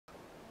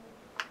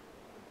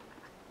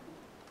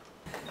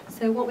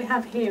So what we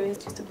have here is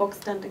just a bog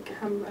standard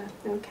camera.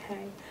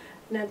 Okay.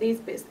 Now these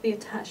bits are the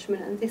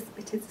attachment and this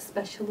bit is a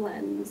special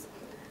lens.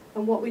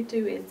 And what we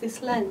do is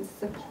this lens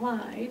is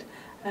applied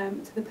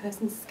to the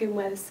person's skin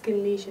where the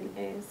skin lesion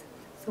is.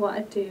 So what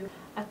I do,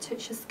 I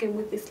touch the skin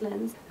with this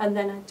lens and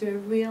then I do a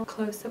real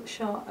close-up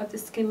shot of the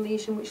skin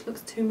lesion which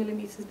looks 2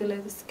 millimeters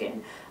below the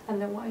skin. And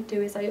then what I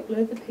do is I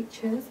upload the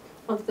pictures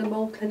onto the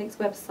mole clinic's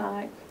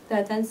website.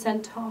 They're then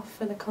sent off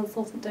for the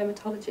consultant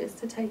dermatologist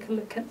to take a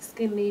look at the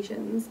skin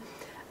lesions.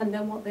 And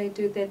then what they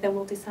do, they then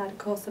will decide a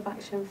course of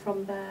action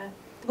from there.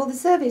 Well, the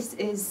service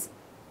is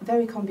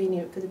very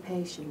convenient for the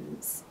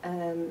patients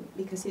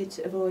because it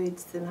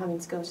avoids them having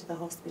to go to the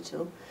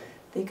hospital.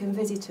 They can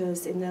visit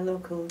us in their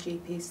local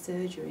GP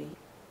surgery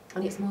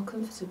and it's more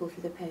comfortable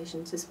for the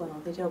patients as well.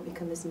 They don't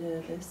become as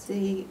nervous.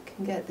 They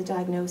can get the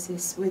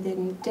diagnosis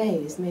within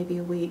days, maybe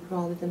a week,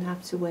 rather than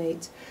have to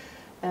wait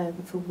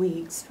for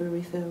weeks for a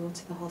referral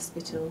to the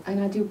hospital.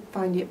 And I do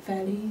find it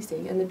fairly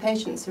easy, and the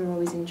patients are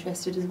always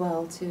interested as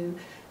well to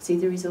see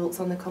the results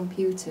on the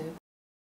computer.